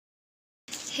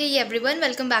Hey everyone,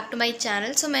 welcome back to my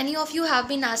channel. So many of you have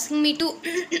been asking me to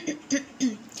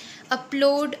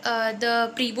upload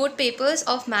the pre-board papers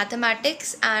of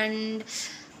mathematics, and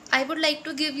I would like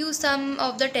to give you some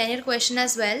of the 10-year question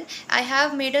as well. I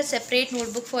have made a separate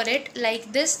notebook for it.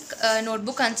 Like this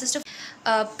notebook consists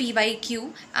of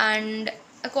PYQ, and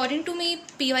according to me,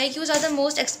 PYQs are the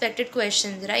most expected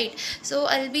questions, right? So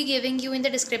I'll be giving you in the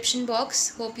description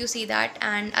box. Hope you see that,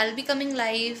 and I'll be coming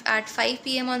live at 5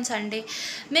 p.m. on Sunday.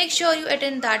 Make sure you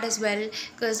attend that as well,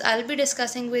 because I'll be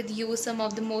discussing with you some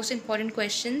of the most important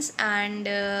questions. And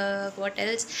what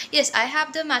else? Yes, I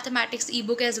have the mathematics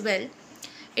ebook as well.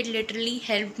 It literally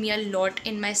helped me a lot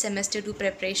in my semester 2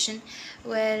 preparation.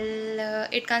 Well,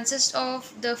 it consists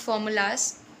of the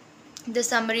formulas, the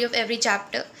summary of every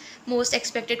chapter, most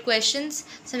expected questions,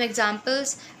 some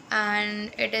examples,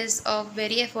 and it is of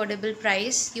very affordable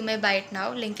price. You may buy it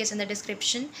now. Link is in the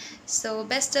description. So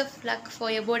best of luck for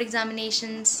your board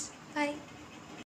examinations. Bye.